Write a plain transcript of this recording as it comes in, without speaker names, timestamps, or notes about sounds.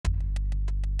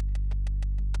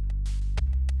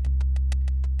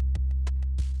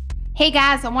Hey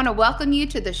guys, I want to welcome you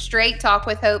to the Straight Talk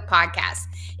with Hope podcast.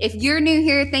 If you're new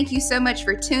here, thank you so much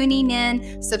for tuning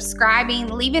in, subscribing,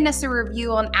 leaving us a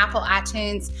review on Apple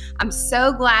iTunes. I'm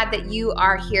so glad that you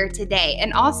are here today.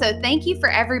 And also, thank you for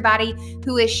everybody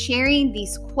who is sharing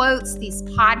these quotes, these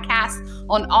podcasts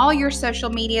on all your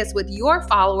social medias with your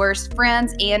followers,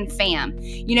 friends, and fam.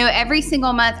 You know, every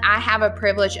single month I have a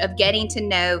privilege of getting to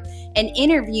know and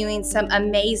interviewing some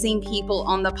amazing people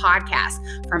on the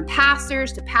podcast, from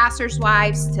pastors to pastors'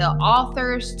 wives to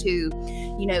authors to,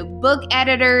 book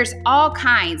editors, all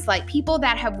kinds, like people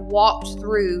that have walked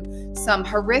through some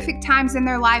horrific times in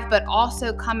their life, but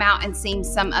also come out and seen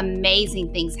some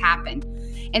amazing things happen.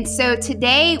 And so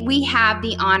today we have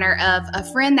the honor of a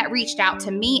friend that reached out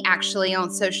to me actually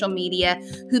on social media,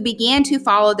 who began to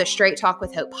follow the Straight Talk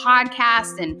with Hope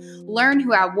podcast and learn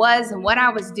who I was and what I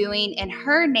was doing. And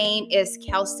her name is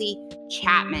Kelsey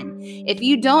Chapman. If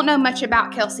you don't know much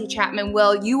about Kelsey Chapman,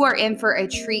 well, you are in for a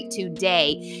treat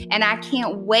today. And I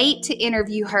can't wait to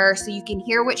interview her so you can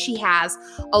hear what she has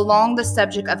along the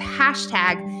subject of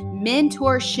hashtag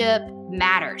mentorship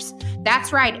matters.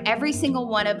 That's right. Every single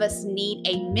one of us need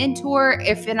a mentor,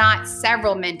 if not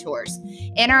several mentors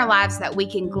in our lives that we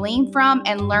can glean from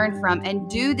and learn from and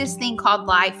do this thing called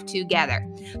life together.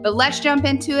 But let's jump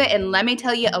into it and let me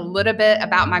tell you a little bit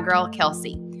about my girl,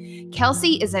 Kelsey.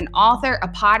 Kelsey is an author, a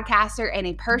podcaster, and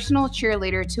a personal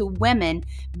cheerleader to women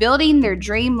building their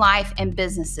dream life and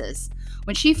businesses.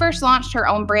 When she first launched her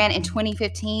own brand in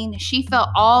 2015, she felt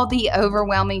all the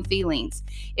overwhelming feelings.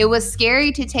 It was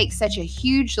scary to take such a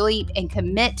huge leap and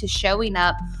commit to showing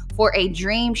up for a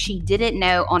dream she didn't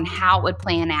know on how it would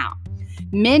plan out.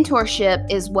 Mentorship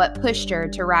is what pushed her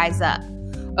to rise up.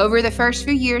 Over the first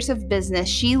few years of business,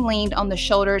 she leaned on the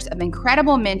shoulders of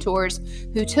incredible mentors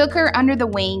who took her under the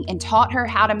wing and taught her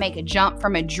how to make a jump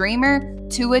from a dreamer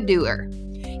to a doer.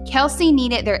 Kelsey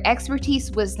needed their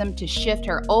expertise, wisdom to shift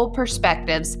her old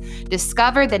perspectives,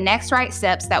 discover the next right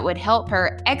steps that would help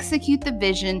her execute the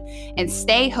vision, and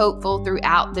stay hopeful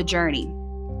throughout the journey.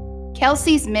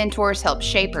 Kelsey's mentors helped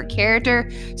shape her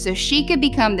character so she could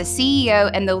become the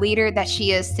CEO and the leader that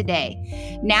she is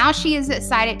today. Now she is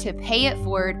excited to pay it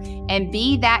forward and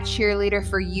be that cheerleader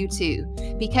for you too,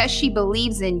 because she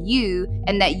believes in you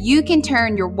and that you can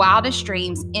turn your wildest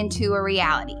dreams into a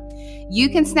reality. You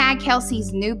can snag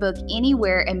Kelsey's new book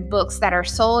anywhere in books that are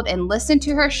sold and listen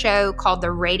to her show called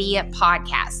The Radiant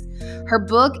Podcast. Her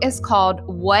book is called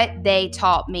What They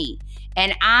Taught Me.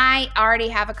 And I already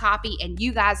have a copy, and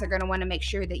you guys are going to want to make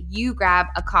sure that you grab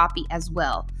a copy as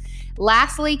well.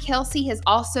 Lastly, Kelsey has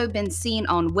also been seen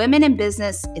on Women in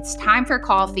Business, It's Time for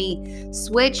Coffee,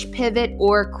 Switch, Pivot,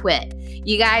 or Quit.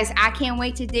 You guys, I can't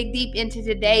wait to dig deep into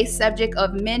today's subject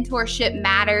of mentorship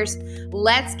matters.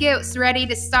 Let's get ready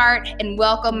to start and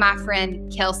welcome my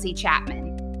friend, Kelsey Chapman.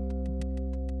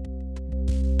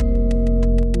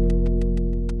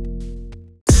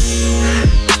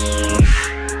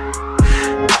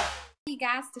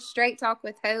 Guys, to Straight Talk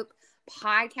with Hope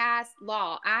podcast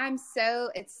law. I'm so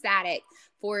ecstatic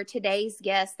for today's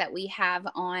guest that we have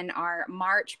on our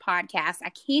March podcast. I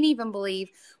can't even believe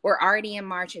we're already in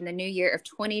March in the new year of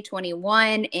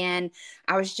 2021. And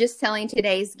I was just telling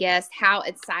today's guest how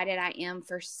excited I am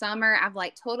for summer. I've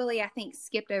totally, I think,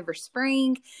 skipped over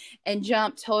spring and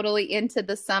jumped totally into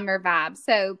the summer vibe.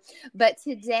 But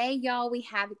today, y'all, we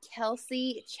have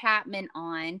Kelsey Chapman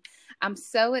on. I'm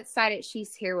so excited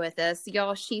she's here with us.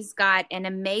 Y'all, she's got an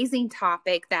amazing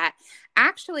topic that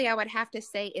actually I would have to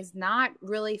say is not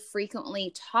really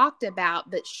frequently talked about,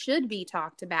 but should be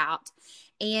talked about.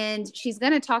 And she's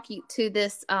going to talk you to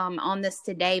this on this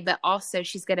today, but also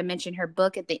she's going to mention her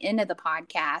book at the end of the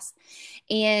podcast.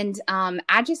 And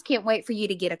I just can't wait for you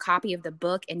to get a copy of the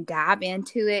book and dive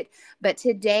into it. But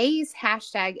today's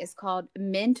hashtag is called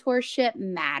Mentorship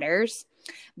Matters.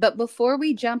 But before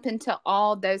we jump into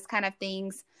all those kind of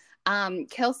things,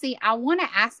 Kelsey, I want to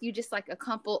ask you just a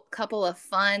couple of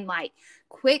fun,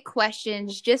 quick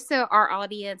questions, just so our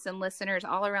audience and listeners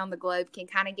all around the globe can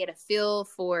kind of get a feel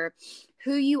for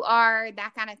who you are,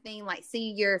 that kind of thing,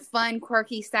 see your fun,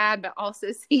 quirky side, but also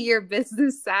see your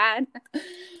business side.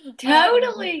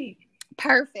 Totally.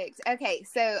 Perfect. Okay.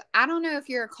 So I don't know if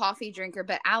you're a coffee drinker,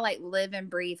 but I live and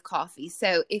breathe coffee.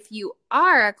 So if you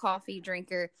are a coffee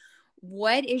drinker,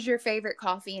 what is your favorite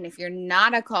coffee? And if you're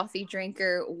not a coffee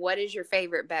drinker, what is your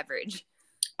favorite beverage?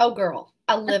 Oh, girl,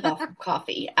 I live off of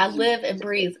coffee. I live and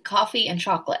breathe coffee and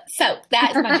chocolate. So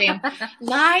that is my jam.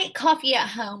 My coffee at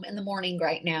home in the morning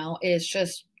right now is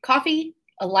just coffee,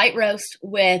 a light roast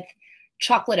with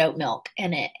chocolate oat milk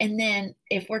in it. And then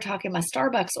if we're talking my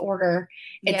Starbucks order,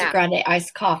 it's a Yeah. grande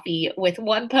iced coffee with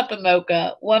 1 pump of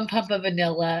mocha, 1 pump of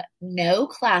vanilla, no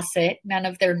classic, none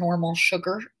of their normal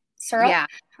sugar syrup, Yeah.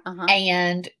 Uh-huh.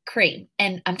 and cream.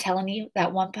 And I'm telling you,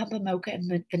 that 1 pump of mocha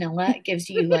and vanilla gives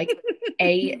you like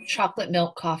a chocolate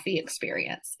milk coffee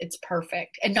experience. It's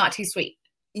perfect and not too sweet.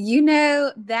 You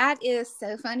know, that is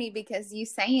so funny because you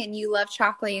saying you love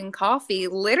chocolate and coffee,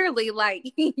 literally like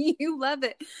you love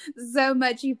it so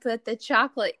much you put the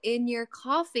chocolate in your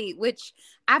coffee, which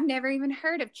I've never even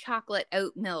heard of chocolate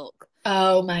oat milk.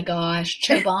 Oh my gosh.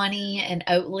 Chobani and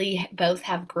Oatly both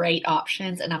have great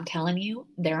options, and I'm telling you,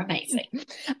 they're amazing.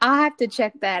 I'll have to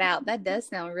check that out. That does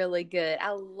sound really good. I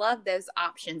love those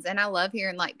options. And I love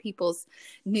hearing like people's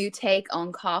new take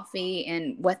on coffee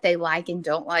and what they like and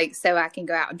don't like so I can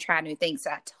go out and try new things. So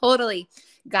I totally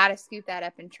got to scoop that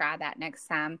up and try that next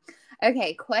time.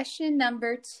 Okay, question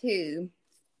number 2.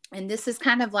 And this is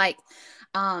kind of like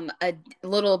a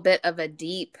little bit of a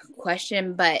deep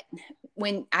question, but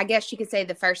when I guess you could say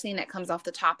the first thing that comes off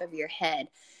the top of your head,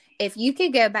 if you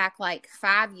could go back like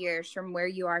 5 years from where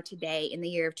you are today in the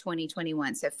year of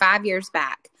 2021, so 5 years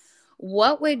back,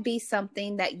 what would be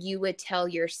something that you would tell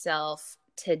yourself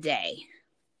today?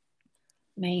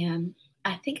 Man,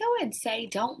 I think I would say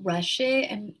don't rush it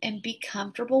and be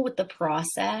comfortable with the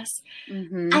process.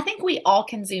 Mm-hmm. I think we all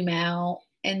can zoom out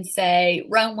and say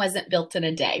Rome wasn't built in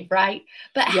a day, right?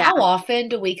 But Yeah. how often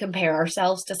do we compare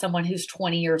ourselves to someone who's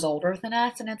 20 years older than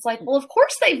us? And it's like, well, of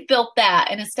course they've built that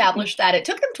and established that. It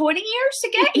took them 20 years to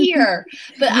get here.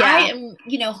 But Yeah. I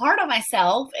am, hard on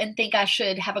myself and think I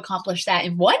should have accomplished that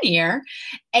in 1 year.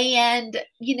 And,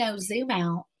 zoom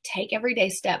out, take every day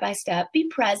step by step, be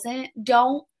present.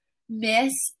 Don't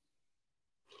miss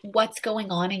what's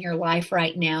going on in your life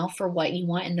right now for what you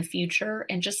want in the future,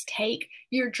 and just take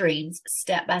your dreams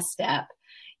step by step.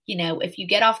 If you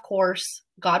get off course,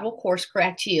 God will course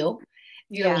correct you.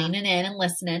 You're leaning in and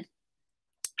listening,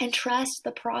 and trust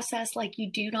the process. Like,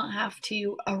 you do not have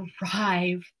to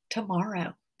arrive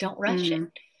tomorrow. Don't rush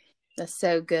it. That's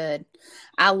so good.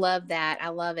 I love that. I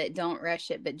love it. Don't rush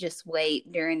it, but just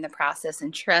wait during the process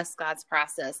and trust God's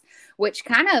process, which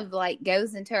kind of like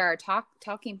goes into our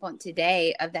talking point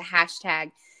today of the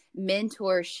hashtag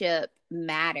mentorship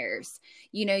matters.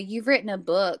 You've written a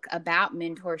book about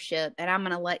mentorship, and I'm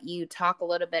going to let you talk a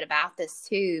little bit about this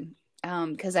too.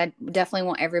 Because I definitely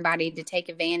want everybody to take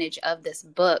advantage of this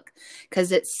book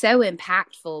because it's so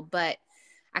impactful. But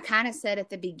I kind of said at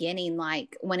the beginning,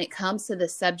 like when it comes to the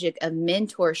subject of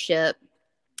mentorship,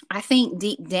 I think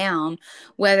deep down,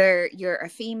 whether you're a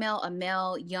female, a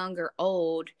male, young or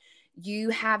old, you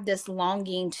have this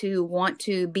longing to want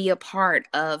to be a part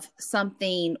of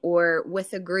something or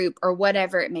with a group or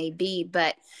whatever it may be.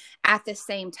 But at the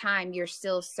same time, you're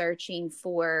still searching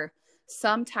for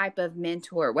some type of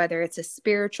mentor, whether it's a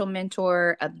spiritual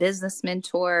mentor, a business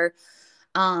mentor,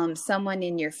 someone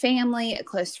in your family, a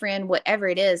close friend, whatever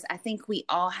it is. I think we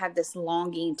all have this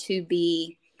longing to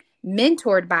be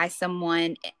mentored by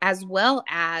someone, as well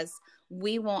as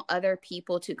we want other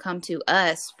people to come to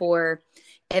us for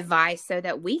advice so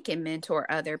that we can mentor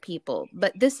other people.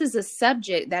 But this is a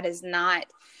subject that is not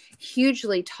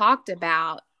hugely talked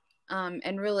about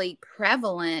and really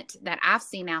prevalent that I've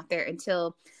seen out there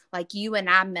until like you and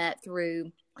I met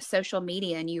through social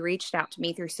media, and you reached out to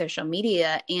me through social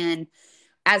media. And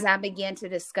as I began to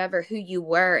discover who you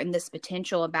were and this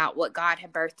potential about what God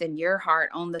had birthed in your heart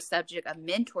on the subject of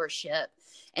mentorship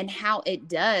and how it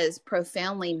does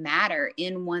profoundly matter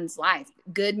in one's life,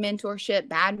 good mentorship,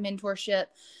 bad mentorship,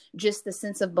 just the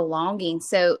sense of belonging.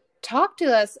 So talk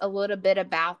to us a little bit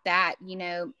about that,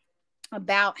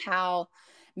 about how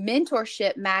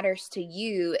mentorship matters to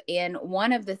you. And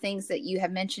one of the things that you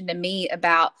have mentioned to me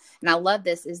about, and I love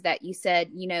this, is that you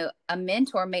said, a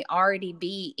mentor may already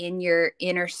be in your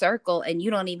inner circle and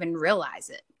you don't even realize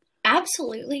it.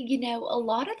 Absolutely. A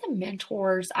lot of the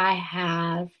mentors I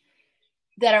have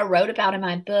that I wrote about in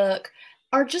my book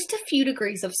are just a few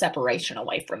degrees of separation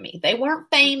away from me. They weren't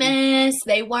famous.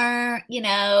 They weren't,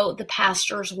 the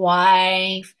pastor's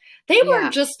wife. They were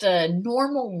just a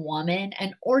normal woman,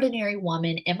 an ordinary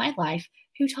woman in my life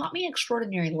who taught me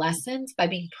extraordinary lessons by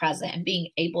being present and being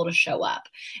able to show up.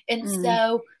 And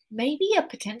so maybe a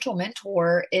potential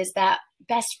mentor is that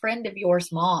best friend of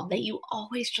yours, mom, that you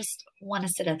always just want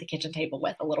to sit at the kitchen table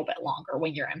with a little bit longer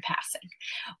when you're in passing.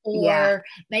 Or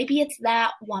maybe it's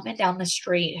that woman down the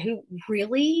street who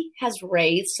really has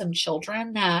raised some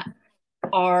children that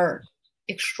are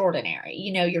extraordinary.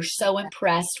 You're so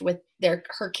impressed with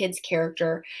her kid's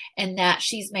character and that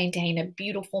she's maintained a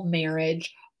beautiful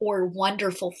marriage, or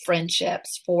wonderful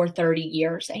friendships for 30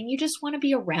 years. And you just want to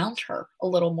be around her a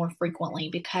little more frequently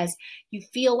because you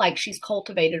feel like she's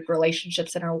cultivated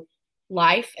relationships in her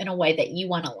life in a way that you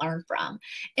want to learn from.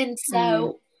 And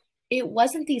so it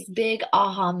wasn't these big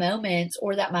aha moments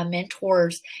or that my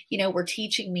mentors, were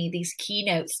teaching me these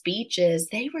keynote speeches.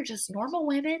 They were just normal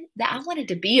women that I wanted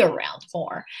to be around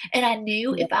more. And I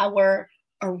knew if I were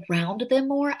around them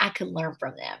more, I could learn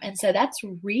from them. And so that's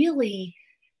really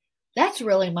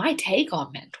my take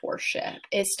on mentorship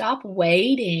is stop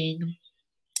waiting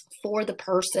for the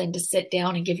person to sit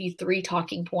down and give you 3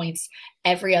 talking points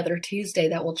every other Tuesday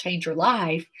that will change your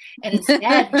life. And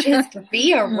instead, just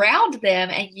be around them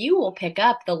and you will pick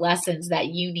up the lessons that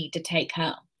you need to take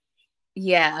home.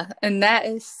 Yeah. And that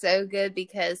is so good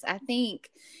because I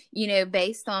think,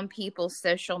 based on people's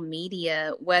social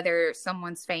media, whether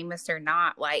someone's famous or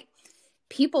not, like,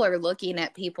 people are looking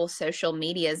at people's social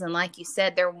medias and like you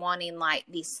said, they're wanting like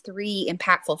these 3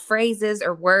 impactful phrases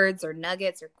or words or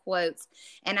nuggets or quotes.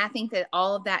 And I think that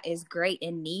all of that is great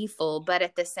and needful. But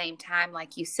at the same time,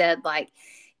 like you said, like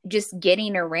just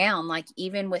getting around, like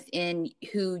even within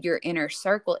who your inner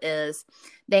circle is,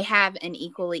 they have an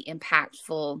equally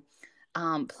impactful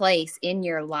place in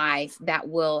your life that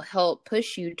will help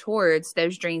push you towards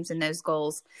those dreams and those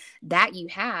goals that you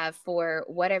have for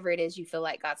whatever it is you feel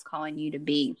like God's calling you to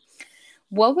be.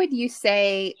 What would you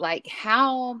say, like,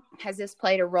 how has this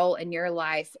played a role in your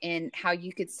life and how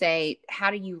you could say, how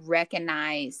do you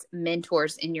recognize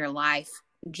mentors in your life,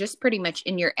 just pretty much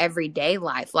in your everyday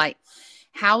life? Like,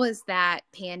 how has that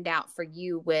panned out for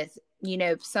you with,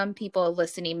 some people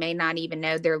listening may not even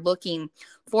know they're looking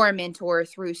for a mentor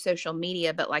through social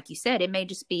media. But like you said, it may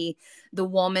just be the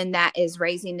woman that is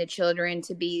raising the children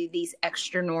to be these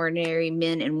extraordinary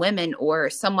men and women,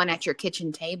 or someone at your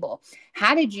kitchen table.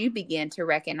 How did you begin to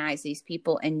recognize these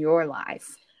people in your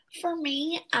life? For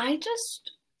me, I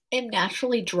just am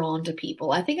naturally drawn to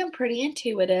people. I think I'm pretty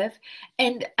intuitive.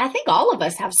 And I think all of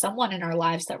us have someone in our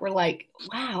lives that we're like,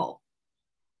 wow,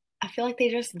 I feel like they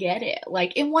just get it.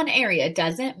 Like in one area, it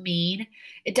doesn't mean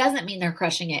they're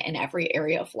crushing it in every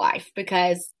area of life,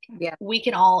 because we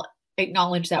can all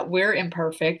acknowledge that we're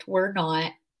imperfect. We're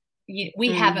not,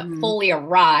 we haven't fully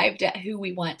arrived at who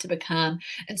we want to become.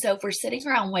 And so if we're sitting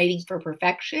around waiting for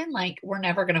perfection, like we're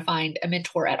never going to find a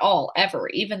mentor at all, ever,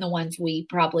 even the ones we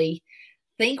probably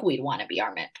think we'd want to be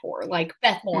our mentor, like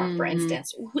Beth Moore, for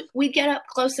instance. We'd get up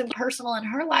close and personal in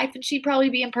her life and she'd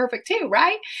probably be imperfect too,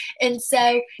 right? And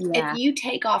so if you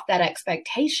take off that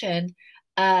expectation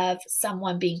of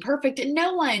someone being perfect, and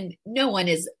no one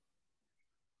is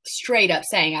straight up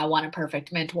saying I want a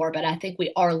perfect mentor, but I think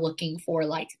we are looking for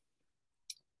like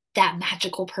that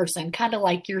magical person, kind of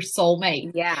like your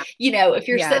soulmate. Yeah. If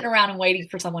you're sitting around and waiting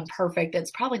for someone perfect,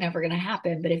 it's probably never going to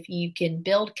happen. But if you can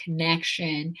build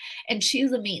connection and chew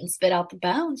the meat and spit out the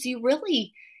bones, you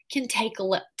really can take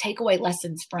away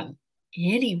lessons from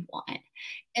anyone.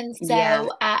 And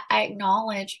so I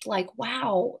acknowledged, like,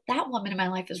 wow, that woman in my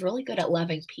life is really good at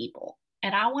loving people.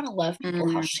 And I want to love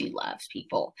people how she loves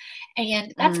people.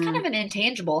 And that's kind of an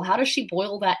intangible. How does she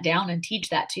boil that down and teach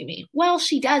that to me? Well,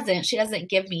 she doesn't. She doesn't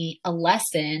give me a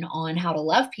lesson on how to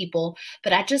love people,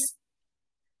 but I just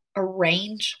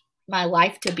arrange my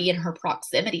life to be in her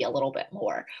proximity a little bit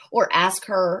more, or ask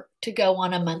her to go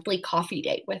on a monthly coffee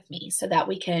date with me so that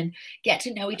we can get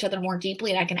to know each other more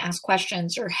deeply and I can ask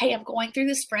questions. Or, hey, I'm going through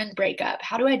this friend breakup.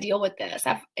 How do I deal with this?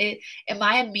 Am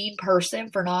I a mean person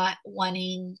for not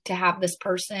wanting to have this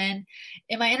person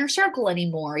in my inner circle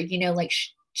anymore? Like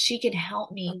she can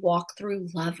help me walk through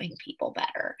loving people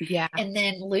better. Yeah. And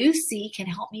then Lucy can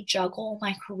help me juggle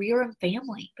my career and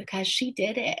family, because she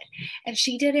did it. And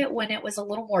she did it when it was a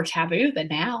little more taboo than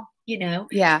now.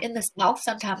 Yeah. In the South,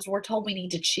 sometimes we're told we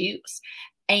need to choose.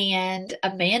 And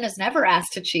a man is never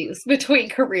asked to choose between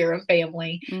career and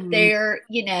family. They're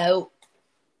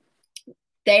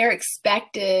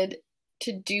expected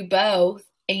to do both,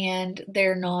 and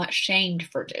they're not shamed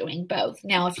for doing both.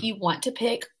 Now, if you want to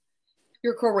pick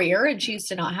your career and choose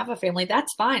to not have a family,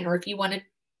 that's fine. Or if you want to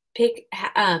pick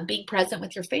being present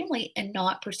with your family and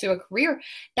not pursue a career,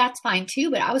 that's fine too.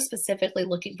 But I was specifically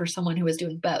looking for someone who was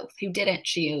doing both, who didn't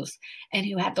choose, and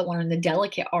who had to learn the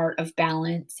delicate art of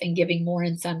balance and giving more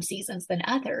in some seasons than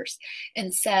others.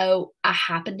 And so I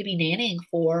happened to be nannying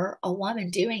for a woman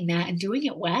doing that and doing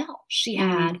it well. She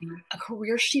had a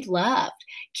career she loved,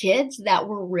 kids that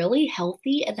were really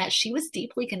healthy and that she was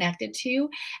deeply connected to,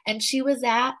 and she was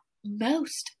at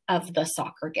most of the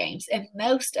soccer games and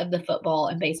most of the football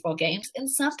and baseball games. And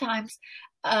sometimes,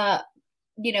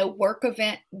 work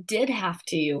event did have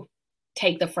to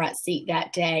take the front seat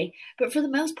that day. But for the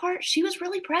most part, she was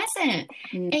really present.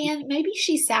 Mhm. And maybe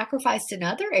she sacrificed in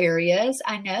other areas.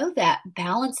 I know that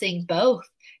balancing both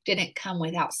didn't come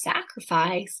without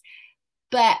sacrifice,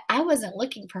 but I wasn't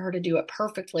looking for her to do it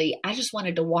perfectly. I just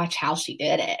wanted to watch how she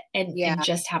did it and Yeah.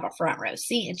 just have a front row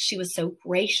seat. And she was so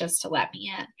gracious to let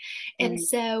me in. And Mhm.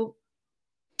 so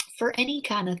for any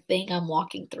kind of thing I'm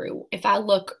walking through, if I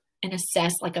look and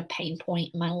assess like a pain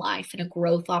point in my life and a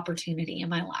growth opportunity in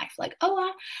my life, like,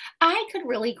 oh, I could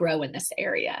really grow in this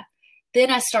area.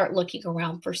 Then I start looking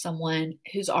around for someone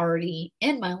who's already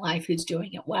in my life who's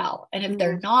doing it well. And if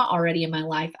they're Mhm. not already in my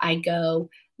life, I go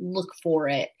look for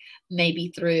it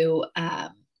maybe through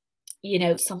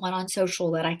someone on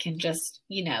social that I can just,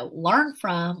 learn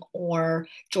from, or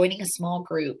joining a small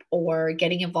group, or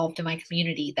getting involved in my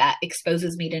community that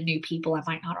exposes me to new people I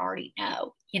might not already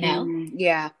know.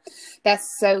 Yeah,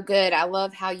 that's so good. I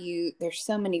love how there's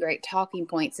so many great talking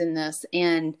points in this.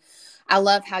 And I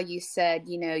love how you said,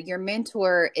 your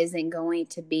mentor isn't going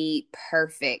to be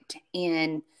perfect.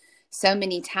 And so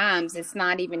many times it's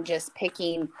not even just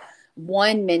picking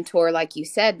one mentor, like you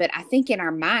said, but I think in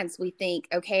our minds, we think,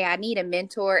 okay, I need a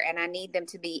mentor and I need them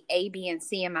to be A, B, and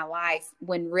C in my life.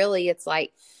 When really it's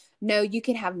like, no, you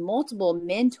can have multiple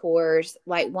mentors.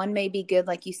 Like one may be good,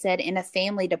 like you said, in a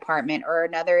family department, or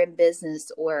another in business,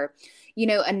 or,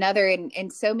 another in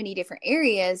so many different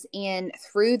areas. And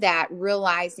through that,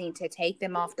 realizing to take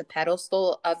them off the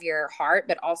pedestal of your heart,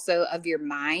 but also of your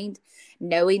mind,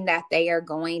 knowing that they are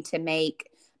going to make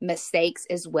mistakes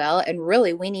as well. And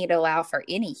really, we need to allow for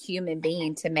any human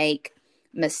being to make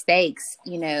mistakes,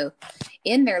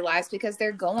 in their lives, because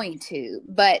they're going to.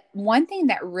 But one thing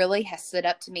that really has stood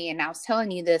up to me, and I was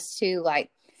telling you this too, like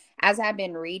as I've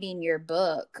been reading your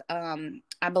book,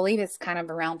 I believe it's kind of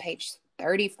around page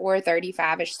 34,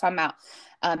 35 ish, talking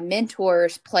about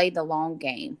mentors play the long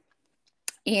game.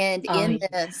 And Oh, in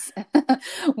yeah. this,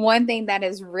 one thing that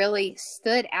has really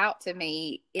stood out to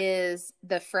me is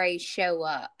the phrase show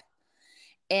up.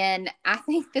 And I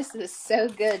think this is so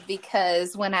good,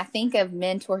 because when I think of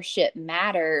mentorship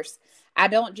matters, I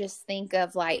don't just think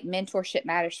of like mentorship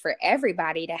matters for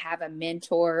everybody to have a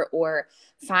mentor or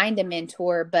find a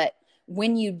mentor, but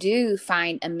when you do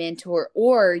find a mentor,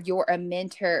 or you're a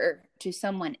mentor to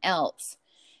someone else,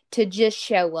 to just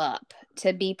show up,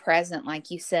 to be present,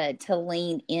 like you said, to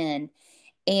lean in.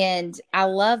 And I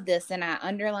love this, and I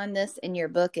underline this in your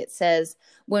book. It says,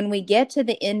 when we get to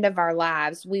the end of our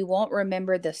lives, we won't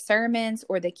remember the sermons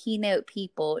or the keynote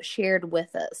people shared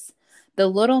with us. The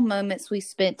little moments we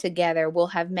spent together will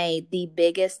have made the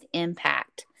biggest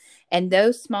impact. And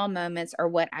those small moments are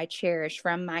what I cherish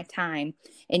from my time.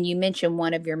 And you mentioned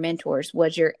one of your mentors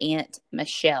was your Aunt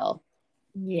Michelle.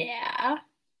 Yeah.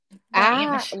 My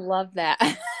Aunt I Michelle. love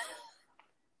that.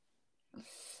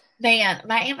 Man,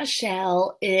 my Aunt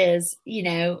Michelle is,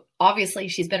 obviously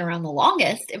she's been around the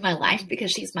longest in my life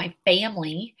because she's my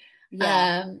family.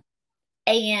 Yeah,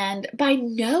 And by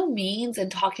no means, in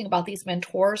talking about these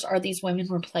mentors, are these women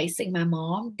replacing my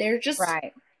mom. They're just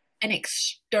right. an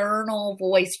external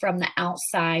voice from the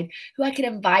outside who I could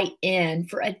invite in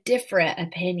for a different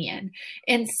opinion.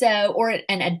 And so, or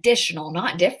an additional,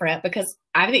 not different, because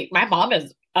I think my mom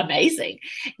is amazing.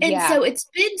 And Yeah. so it's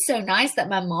been so nice that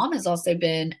my mom has also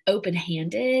been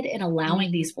open-handed in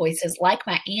allowing these voices like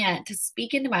my aunt to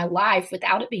speak into my life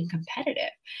without it being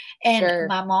competitive. And Sure.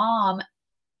 my mom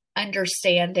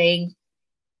understanding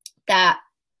that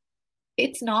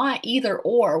it's not either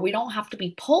or. We don't have to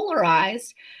be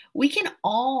polarized. We can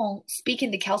all speak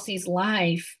into Kelsey's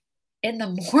life, and the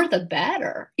more the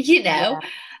better, Yeah.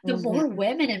 the more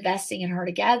women investing in her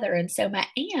together. And so my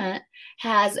aunt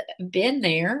has been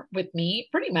there with me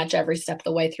pretty much every step of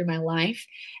the way through my life.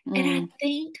 And I Mm.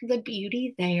 think the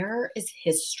beauty there is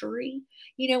history.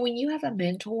 When you have a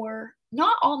mentor,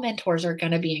 not all mentors are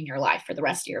going to be in your life for the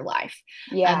rest of your life.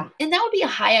 Yeah. And that would be a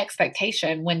high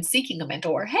expectation when seeking a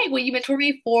mentor. Hey, will you mentor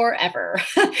me forever?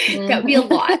 That would be a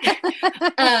lot.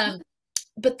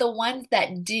 But the ones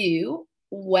that do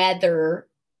weather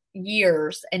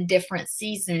years and different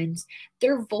seasons,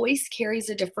 their voice carries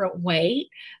a different weight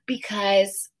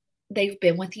because they've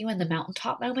been with you in the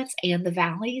mountaintop moments and the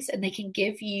valleys, and they can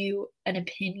give you an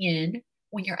opinion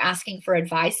when you're asking for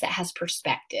advice that has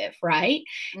perspective, right?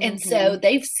 And so Mhm.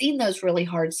 they've seen those really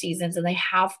hard seasons, and they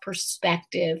have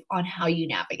perspective on how you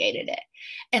navigated it.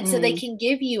 And so they Mm. can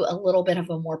give you a little bit of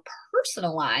a more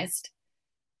personalized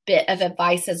bit of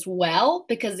advice as well,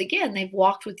 because again, they've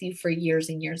walked with you for years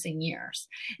and years and years.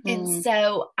 And Mm.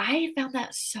 so I found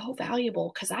that so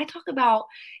valuable, because I talk about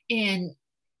in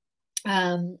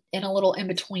a little in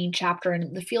between chapter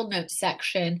in the field notes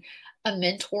section, a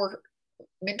mentor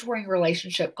mentoring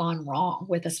relationship gone wrong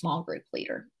with a small group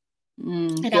leader.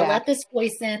 And I Yeah. let this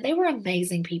voice in. They were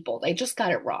amazing people. They just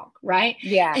got it wrong, right?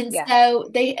 Yeah. And Yeah. so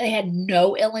they had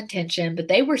no ill intention, but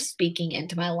they were speaking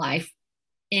into my life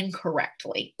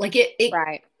incorrectly. Like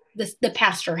Right. the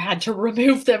pastor had to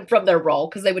remove them from their role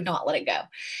because they would not let it go.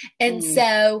 And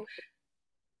so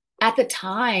at the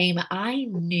time, I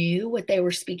knew what they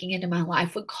were speaking into my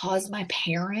life would cause my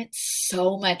parents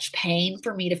so much pain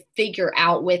for me to figure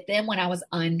out with them when I was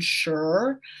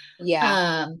unsure.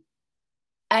 Yeah.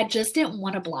 I just didn't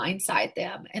want to blindside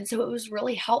them. And so it was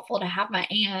really helpful to have my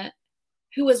aunt,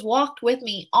 who has walked with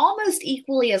me almost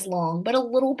equally as long, but a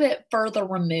little bit further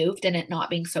removed and it not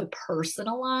being so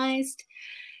personalized,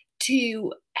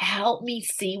 to help me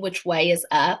see which way is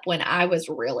up when I was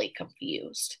really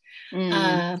confused.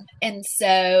 Mm. And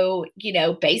so,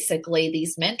 basically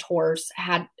these mentors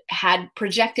had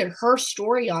projected her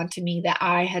story onto me that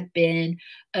I had been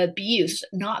abused,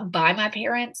 not by my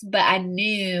parents, but I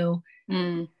knew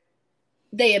Mm.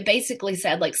 they had basically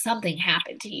said, like, something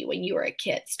happened to you when you were a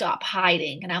kid. Stop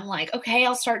hiding. And I'm like, okay,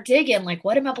 I'll start digging. Like,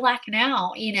 what am I blacking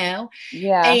out?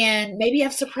 Yeah. And maybe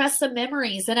I've suppressed some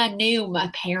memories. And I knew my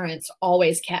parents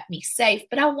always kept me safe.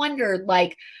 But I wondered,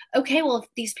 like, okay, well, if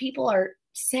these people are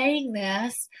saying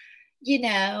this,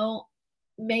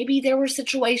 maybe there were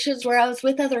situations where I was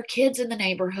with other kids in the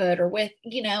neighborhood or with,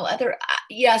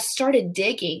 I started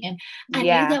digging, and I knew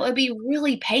Yeah. that would be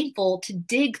really painful to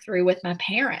dig through with my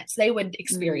parents. They would Mm.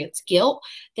 experience guilt.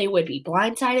 They would be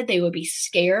blindsided. They would be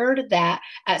scared that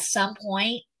at some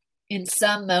point in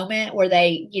some moment where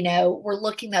they, were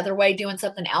looking the other way, doing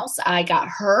something else, I got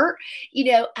hurt.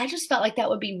 I just felt like that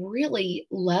would be really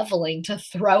leveling to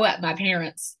throw at my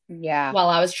parents Yeah. while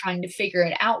I was trying to figure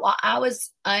it out, while I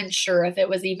was unsure if it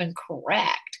was even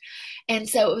correct. And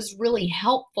so it was really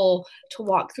helpful to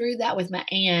walk through that with my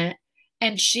aunt.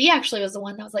 And she actually was the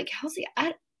one that was like, Kelsey,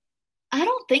 I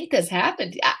don't think this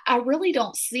happened. I really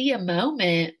don't see a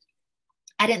moment.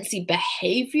 I didn't see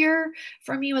behavior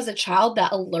from you as a child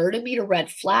that alerted me to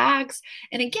red flags.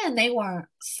 And again, they weren't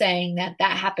saying that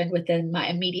that happened within my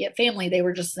immediate family. They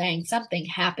were just saying something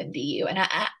happened to you. And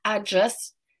I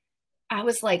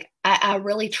was like, I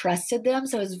really trusted them.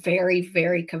 So it was very,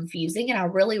 very confusing. And I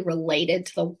really related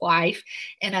to the wife.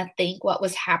 And I think what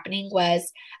was happening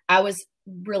was I was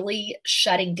really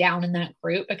shutting down in that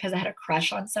group because I had a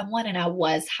crush on someone and I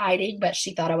was hiding, but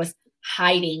she thought I was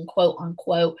hiding, quote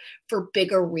unquote, for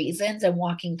bigger reasons and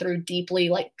walking through deeply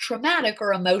like traumatic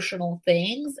or emotional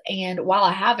things. And while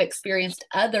I have experienced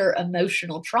other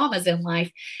emotional traumas in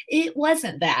life, it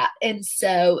wasn't that. And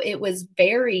so it was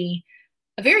a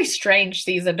very strange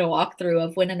season to walk through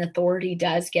of when an authority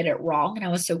does get it wrong. And I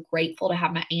was so grateful to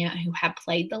have my aunt who had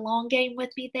played the long game with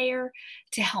me there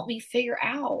to help me figure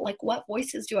out, like, what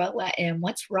voices do I let in?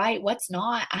 What's right? What's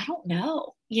not? I don't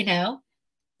know.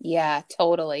 Yeah,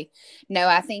 totally. No,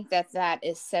 I think that that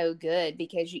is so good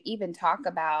because you even talk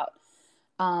about,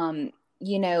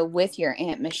 with your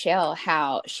Aunt Michelle,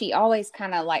 how she always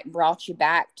kind of like brought you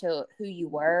back to who you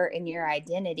were and your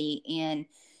identity. And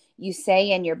you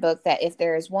say in your book that if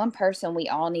there is one person we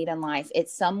all need in life,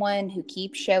 it's someone who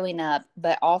keeps showing up,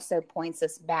 but also points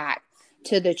us back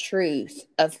to the truth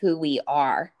of who we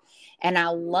are. And I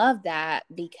love that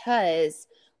because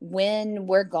when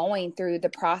we're going through the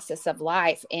process of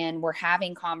life and we're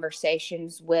having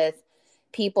conversations with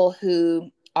people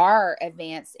who are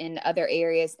advanced in other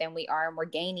areas than we are, and we're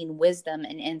gaining wisdom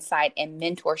and insight and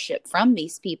mentorship from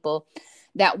these people,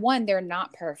 that one, they're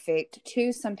not perfect.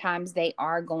 Two, sometimes they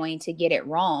are going to get it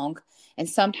wrong. And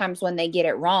sometimes when they get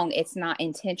it wrong, it's not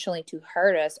intentionally to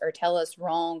hurt us or tell us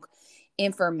wrong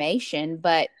information,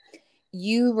 but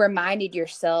you reminded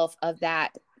yourself of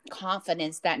that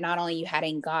confidence that not only you had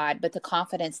in God, but the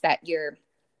confidence that your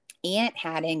aunt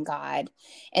had in God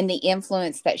and the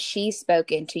influence that she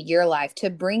spoke into your life to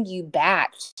bring you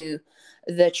back to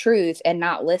the truth and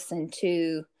not listen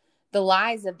to the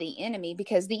lies of the enemy,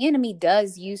 because the enemy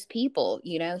does use people.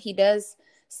 He does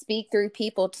speak through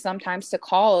people sometimes to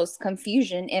cause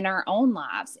confusion in our own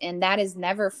lives, and that is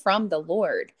never from the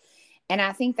Lord. And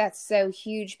I think that's so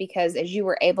huge because as you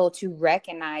were able to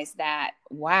recognize that,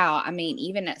 wow, I mean,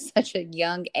 even at such a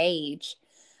young age,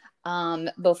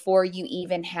 before you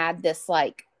even had this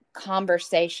like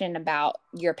conversation about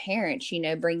your parents,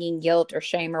 bringing guilt or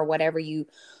shame or whatever you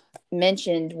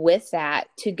mentioned with that,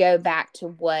 to go back to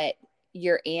what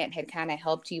your aunt had kind of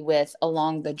helped you with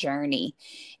along the journey.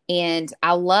 And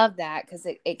I love that because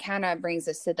it kind of brings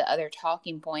us to the other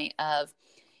talking point of,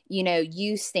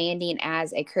 you standing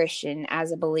as a Christian,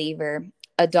 as a believer,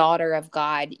 a daughter of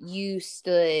God. You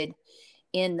stood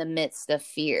in the midst of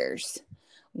fears.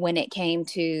 when it came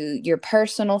to your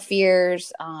personal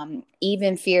fears,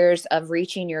 even fears of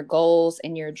reaching your goals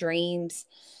and your dreams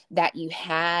that you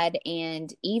had,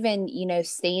 and even,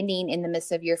 standing in the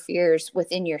midst of your fears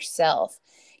within yourself.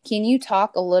 Can you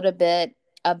talk a little bit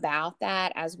about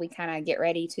that as we kind of get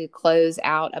ready to close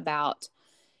out about,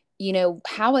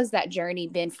 how has that journey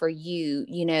been for you,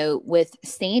 with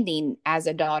standing as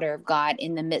a daughter of God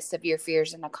in the midst of your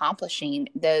fears and accomplishing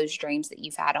those dreams that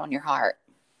you've had on your heart?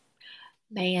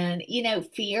 Man,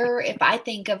 fear, if I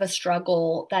think of a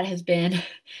struggle that has been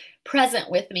present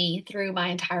with me through my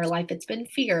entire life, it's been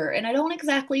fear. And I don't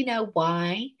exactly know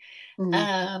why. Mm.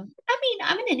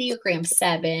 I'm an Enneagram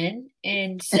 7,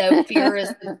 and so fear is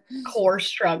the core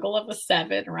struggle of a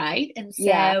 7, right? And so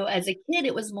Yeah. as a kid,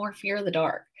 it was more fear of the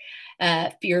dark.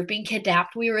 Fear of being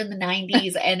kidnapped. We were in the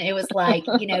 90s, and it was like,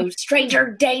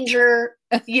 stranger danger,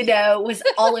 was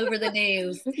all over the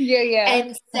news. Yeah.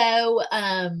 And so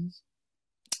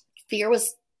fear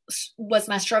was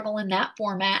my struggle in that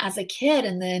format as a kid.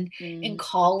 And then in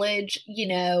college,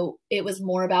 it was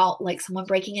more about like someone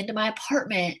breaking into my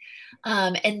apartment.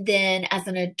 And then as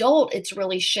an adult, it's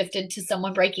really shifted to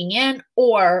someone breaking in,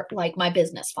 or like my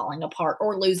business falling apart,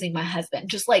 or losing my husband,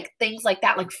 just like things like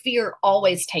that. Like fear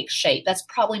always takes shape. That's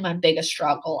probably my biggest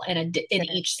struggle. And in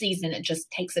each season, it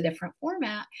just takes a different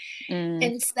format.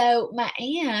 And so my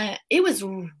aunt, it was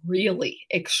really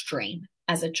extreme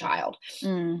as a child.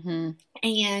 Mm-hmm.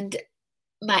 And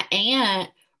my aunt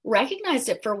recognized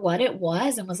it for what it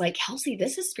was and was like, Kelsey,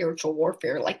 this is spiritual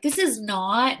warfare. Like, this is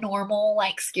not normal,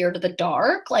 like scared of the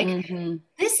dark. Like,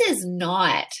 this is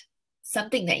not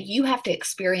something that you have to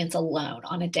experience alone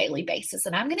on a daily basis.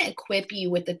 And I'm going to equip you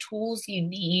with the tools you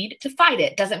need to fight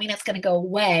it. Doesn't mean it's going to go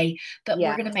away, but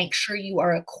we're going to make sure you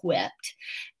are equipped,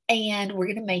 and we're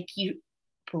going to make you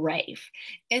brave.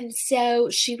 And so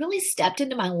she really stepped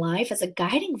into my life as a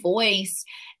guiding voice,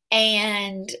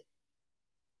 and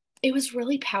it was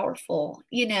really powerful.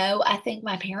 I think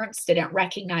my parents didn't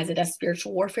recognize it as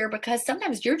spiritual warfare, because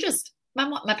sometimes you're just,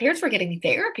 my parents were getting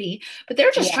therapy, but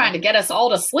they're just trying to get us all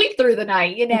to sleep through the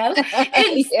night,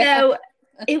 And so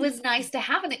it was nice to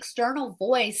have an external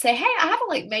voice say, hey, I have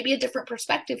maybe a different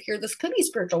perspective here. This could be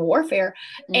spiritual warfare.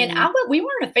 And we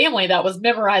weren't a family that was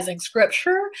memorizing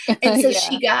scripture. And so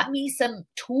she got me some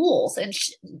tools, and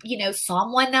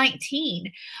Psalm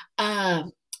 119,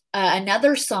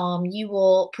 another Psalm, you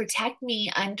will protect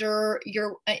me under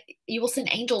your, you will send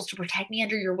angels to protect me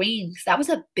under your wings. That was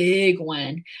a big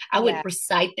one. I would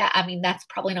recite that. I mean, that's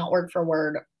probably not word for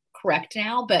word correct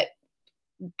now, but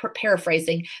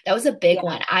paraphrasing, that was a big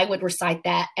one. I would recite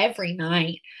that every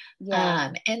night.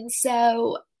 And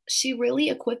so she really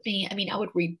equipped me. I mean, I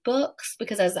would read books,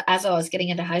 because as I was getting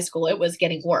into high school, it was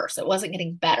getting worse. It wasn't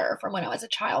getting better from when I was a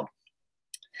child.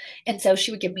 And so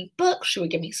she would give me books, she would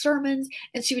give me sermons,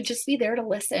 and she would just be there to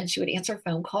listen. She would answer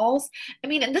phone calls. I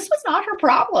mean, and this was not her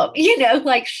problem,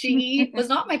 like she was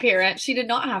not my parent. She did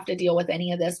not have to deal with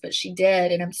any of this, but she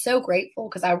did. And I'm so grateful,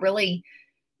 because I really,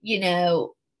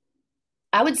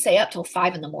 I would stay up till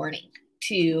 5 a.m.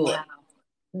 to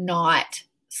not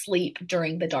sleep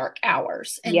during the dark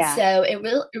hours. And so it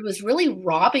was really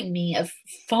robbing me of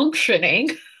functioning.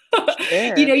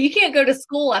 Sure. You can't go to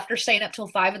school after staying up till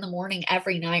 5 a.m.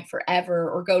 every night forever,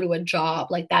 or go to a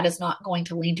job. Like, that is not going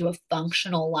to lead to a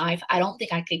functional life. I don't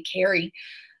think I could carry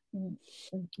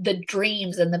the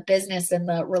dreams and the business and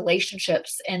the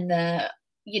relationships and the,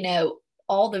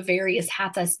 all the various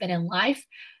hats I spent in life,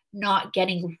 not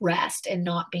getting rest and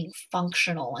not being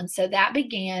functional. And so that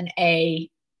began a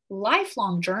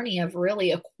lifelong journey of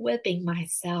really equipping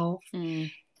myself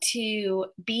to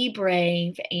be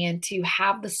brave and to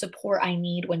have the support I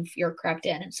need when fear crept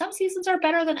in. And some seasons are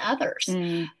better than others.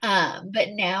 But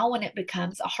now when it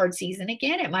becomes a hard season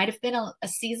again, it might have been a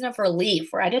season of relief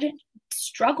where I didn't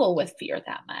struggle with fear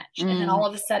that much. And then all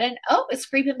of a sudden, oh, it's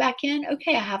creeping back in.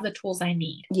 Okay, I have the tools I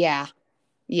need. Yeah.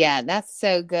 Yeah, that's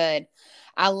so good.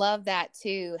 I love that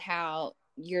too, how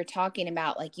you're talking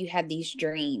about, like, you had these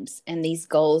dreams and these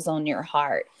goals on your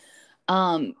heart.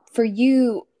 For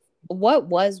you, what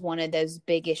was one of those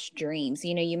biggest dreams?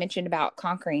 You mentioned about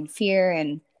conquering fear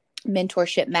and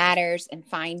mentorship matters and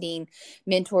finding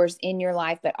mentors in your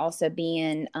life, but also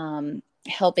being,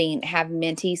 helping have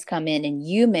mentees come in and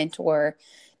you mentor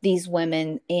these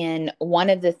women. And one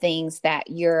of the things that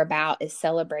you're about is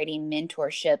celebrating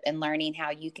mentorship and learning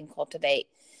how you can cultivate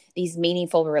these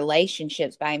meaningful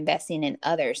relationships by investing in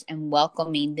others and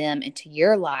welcoming them into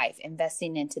your life,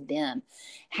 investing into them.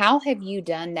 How have you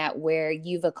done that, where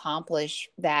you've accomplished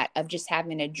that of just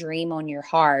having a dream on your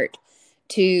heart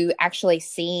to actually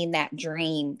seeing that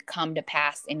dream come to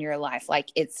pass in your life?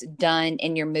 Like, it's done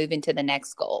and you're moving to the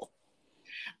next goal.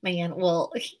 Man,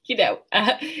 well,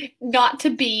 not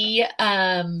to be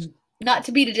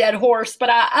a dead horse, but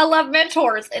I love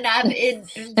mentors, and I've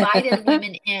invited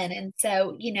women in. And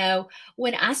so,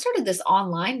 when I started this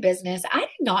online business, I did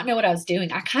not know what I was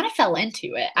doing. I kind of fell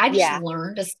into it. I just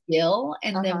learned a skill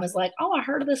and then was like, oh, I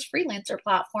heard of this freelancer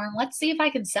platform. Let's see if I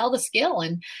can sell the skill.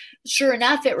 And sure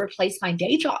enough, it replaced my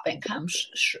day job income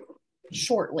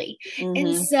shortly.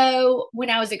 And so when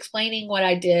I was explaining what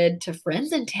I did to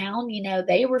friends in town,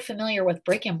 they were familiar with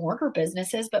brick and mortar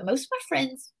businesses, but most of my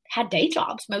friends had day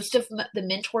jobs. Most of the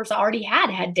mentors I already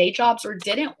had day jobs or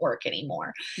didn't work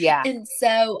anymore. Yeah. And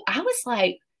so I was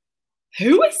like,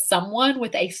 who is someone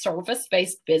with a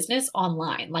service-based business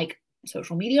online? Like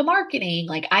social media marketing.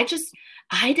 Like I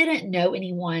didn't know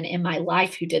anyone in my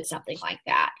life who did something like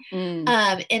that.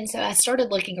 And so I started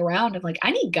looking around of like,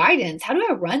 I need guidance. How do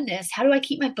I run this? How do I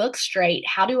keep my book straight?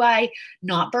 How do I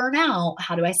not burn out?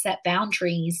 How do I set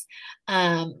boundaries?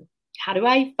 How do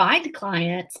I find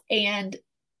clients? And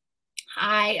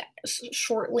I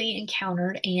shortly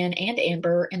encountered Anne and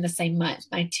Amber in the same month,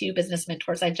 my two business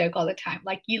mentors. I joke all the time,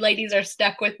 like, you ladies are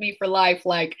stuck with me for life.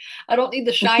 Like, I don't need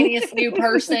the shiniest new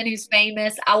person who's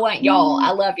famous. I want y'all.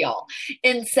 I love y'all.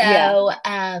 And so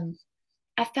I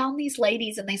found these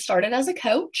ladies, and they started as a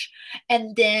coach.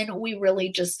 And then we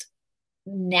really just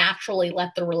naturally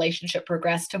let the relationship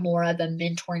progress to more of a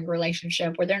mentoring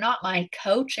relationship where they're not my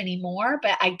coach anymore,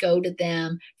 but I go to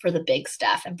them for the big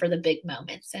stuff and for the big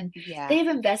moments. And they've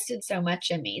invested so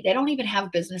much in me. They don't even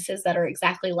have businesses that are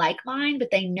exactly like mine, but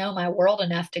they know my world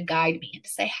enough to guide me and to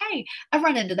say, hey, I've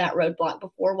run into that roadblock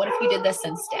before. What if you did this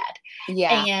instead?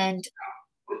 Yeah. And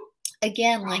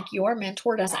again, like, your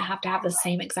mentor doesn't have to have the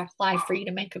same exact life for you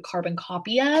to make a carbon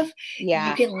copy of. Yeah.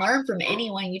 You can learn from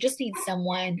anyone. You just need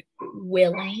someone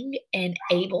willing and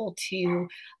able to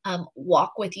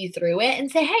walk with you through it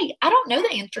and say, hey, I don't know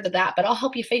the answer to that, but I'll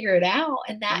help you figure it out.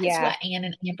 And that is what Anne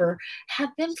and Amber have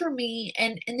been for me.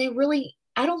 And they really,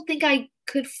 I don't think I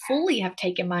could fully have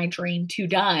taken my dream to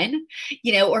done,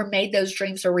 or made those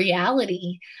dreams a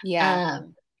reality. Yeah.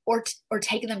 Or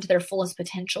taking them to their fullest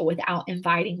potential without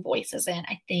inviting voices in.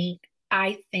 I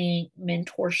think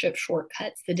mentorship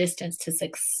shortcuts the distance to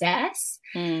success,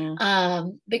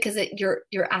 because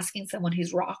you're asking someone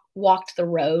who's walked the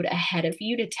road ahead of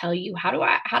you to tell you, how do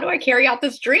I carry out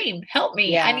this dream? Help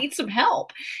me. I need some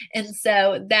help. And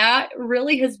so that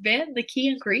really has been the key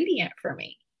ingredient for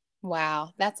me.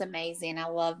 Wow, that's amazing. I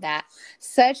love that.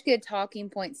 Such good talking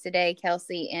points today,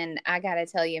 Kelsey. And I got to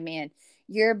tell you, man,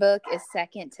 your book is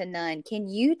second to none. Can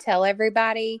you tell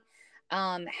everybody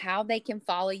how they can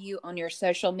follow you on your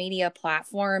social media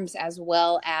platforms, as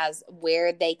well as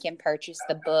where they can purchase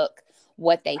the book,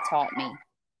 What They Taught Me?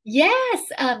 Yes.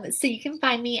 So you can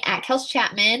find me at Kelsey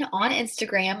Chapman on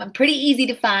Instagram. I'm pretty easy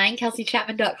to find,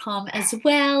 kelseychapman.com as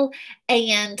well.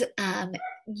 And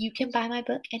you can buy my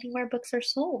book anywhere books are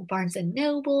sold. Barnes &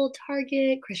 Noble,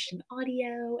 Target, Christian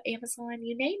Audio, Amazon,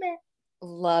 you name it.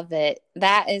 Love it.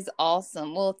 That is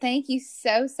awesome. Well, thank you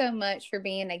so much for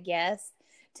being a guest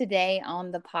today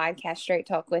on the podcast, Straight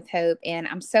Talk with Hope. And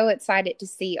I'm so excited to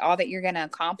see all that you're going to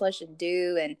accomplish and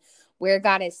do, and where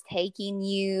God is taking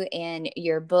you and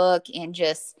your book, and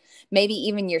just maybe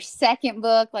even your second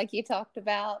book, like you talked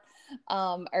about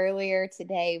earlier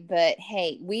today. But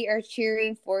hey, we are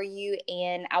cheering for you.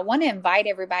 And I want to invite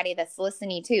everybody that's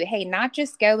listening to, hey, not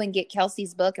just go and get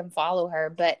Kelsey's book and follow her,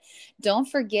 but don't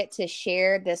forget to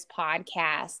share this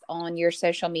podcast on your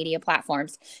social media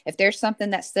platforms. If there's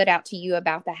something that stood out to you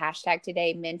about the hashtag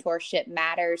today, mentorship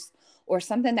matters, or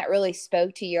something that really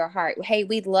spoke to your heart, hey,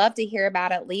 we'd love to hear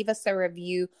about it. Leave us a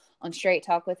review on Straight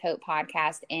Talk with Hope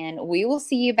podcast, and we will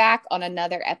see you back on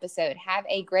another episode. Have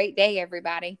a great day,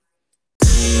 everybody.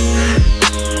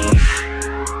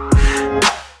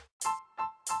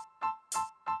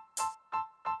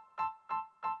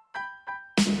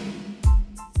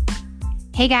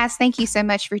 Hey guys, thank you so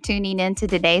much for tuning in to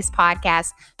today's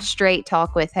podcast, Straight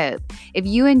Talk with Hope. If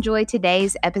you enjoyed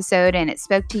today's episode and it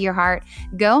spoke to your heart,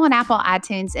 go on Apple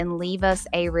iTunes and leave us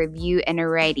a review and a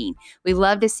rating. We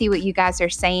love to see what you guys are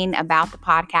saying about the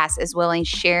podcast, as well as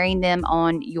sharing them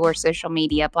on your social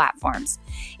media platforms.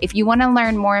 If you want to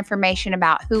learn more information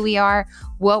about who we are,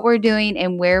 what we're doing,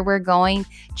 and where we're going,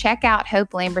 check out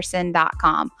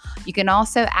hopelamberson.com. You can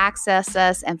also access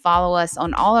us and follow us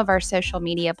on all of our social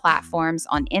media platforms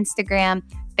on Instagram,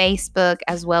 Facebook,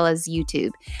 as well as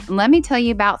YouTube. And let me tell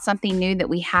you about something new that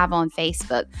we have on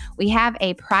Facebook. We have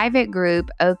a private group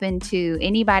open to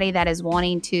anybody that is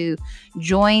wanting to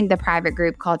join the private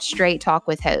group called Straight Talk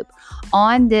with Hope.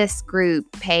 On this group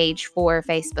page for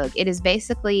Facebook, it is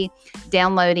basically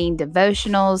downloading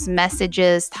devotionals,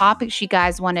 messages, topics you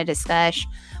guys want to discuss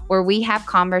where we have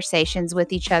conversations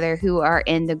with each other who are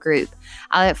in the group.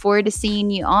 I look forward to seeing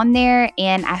you on there,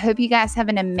 and I hope you guys have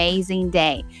an amazing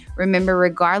day. Remember,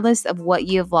 regardless of what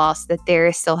you have lost, that there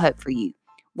is still hope for you.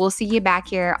 We'll see you back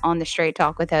here on the Straight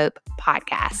Talk with Hope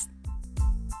podcast.